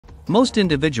Most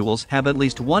individuals have at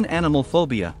least one animal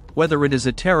phobia, whether it is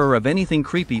a terror of anything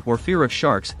creepy or fear of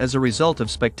sharks as a result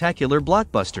of spectacular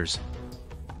blockbusters.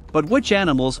 But which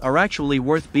animals are actually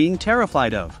worth being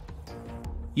terrified of?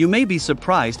 You may be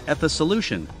surprised at the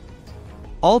solution.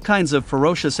 All kinds of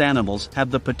ferocious animals have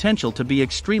the potential to be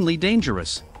extremely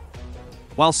dangerous.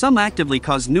 While some actively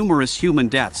cause numerous human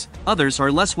deaths, others are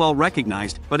less well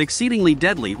recognized but exceedingly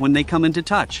deadly when they come into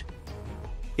touch.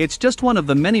 It's just one of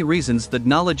the many reasons that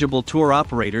knowledgeable tour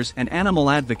operators and animal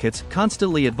advocates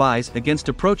constantly advise against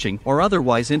approaching or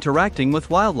otherwise interacting with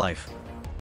wildlife.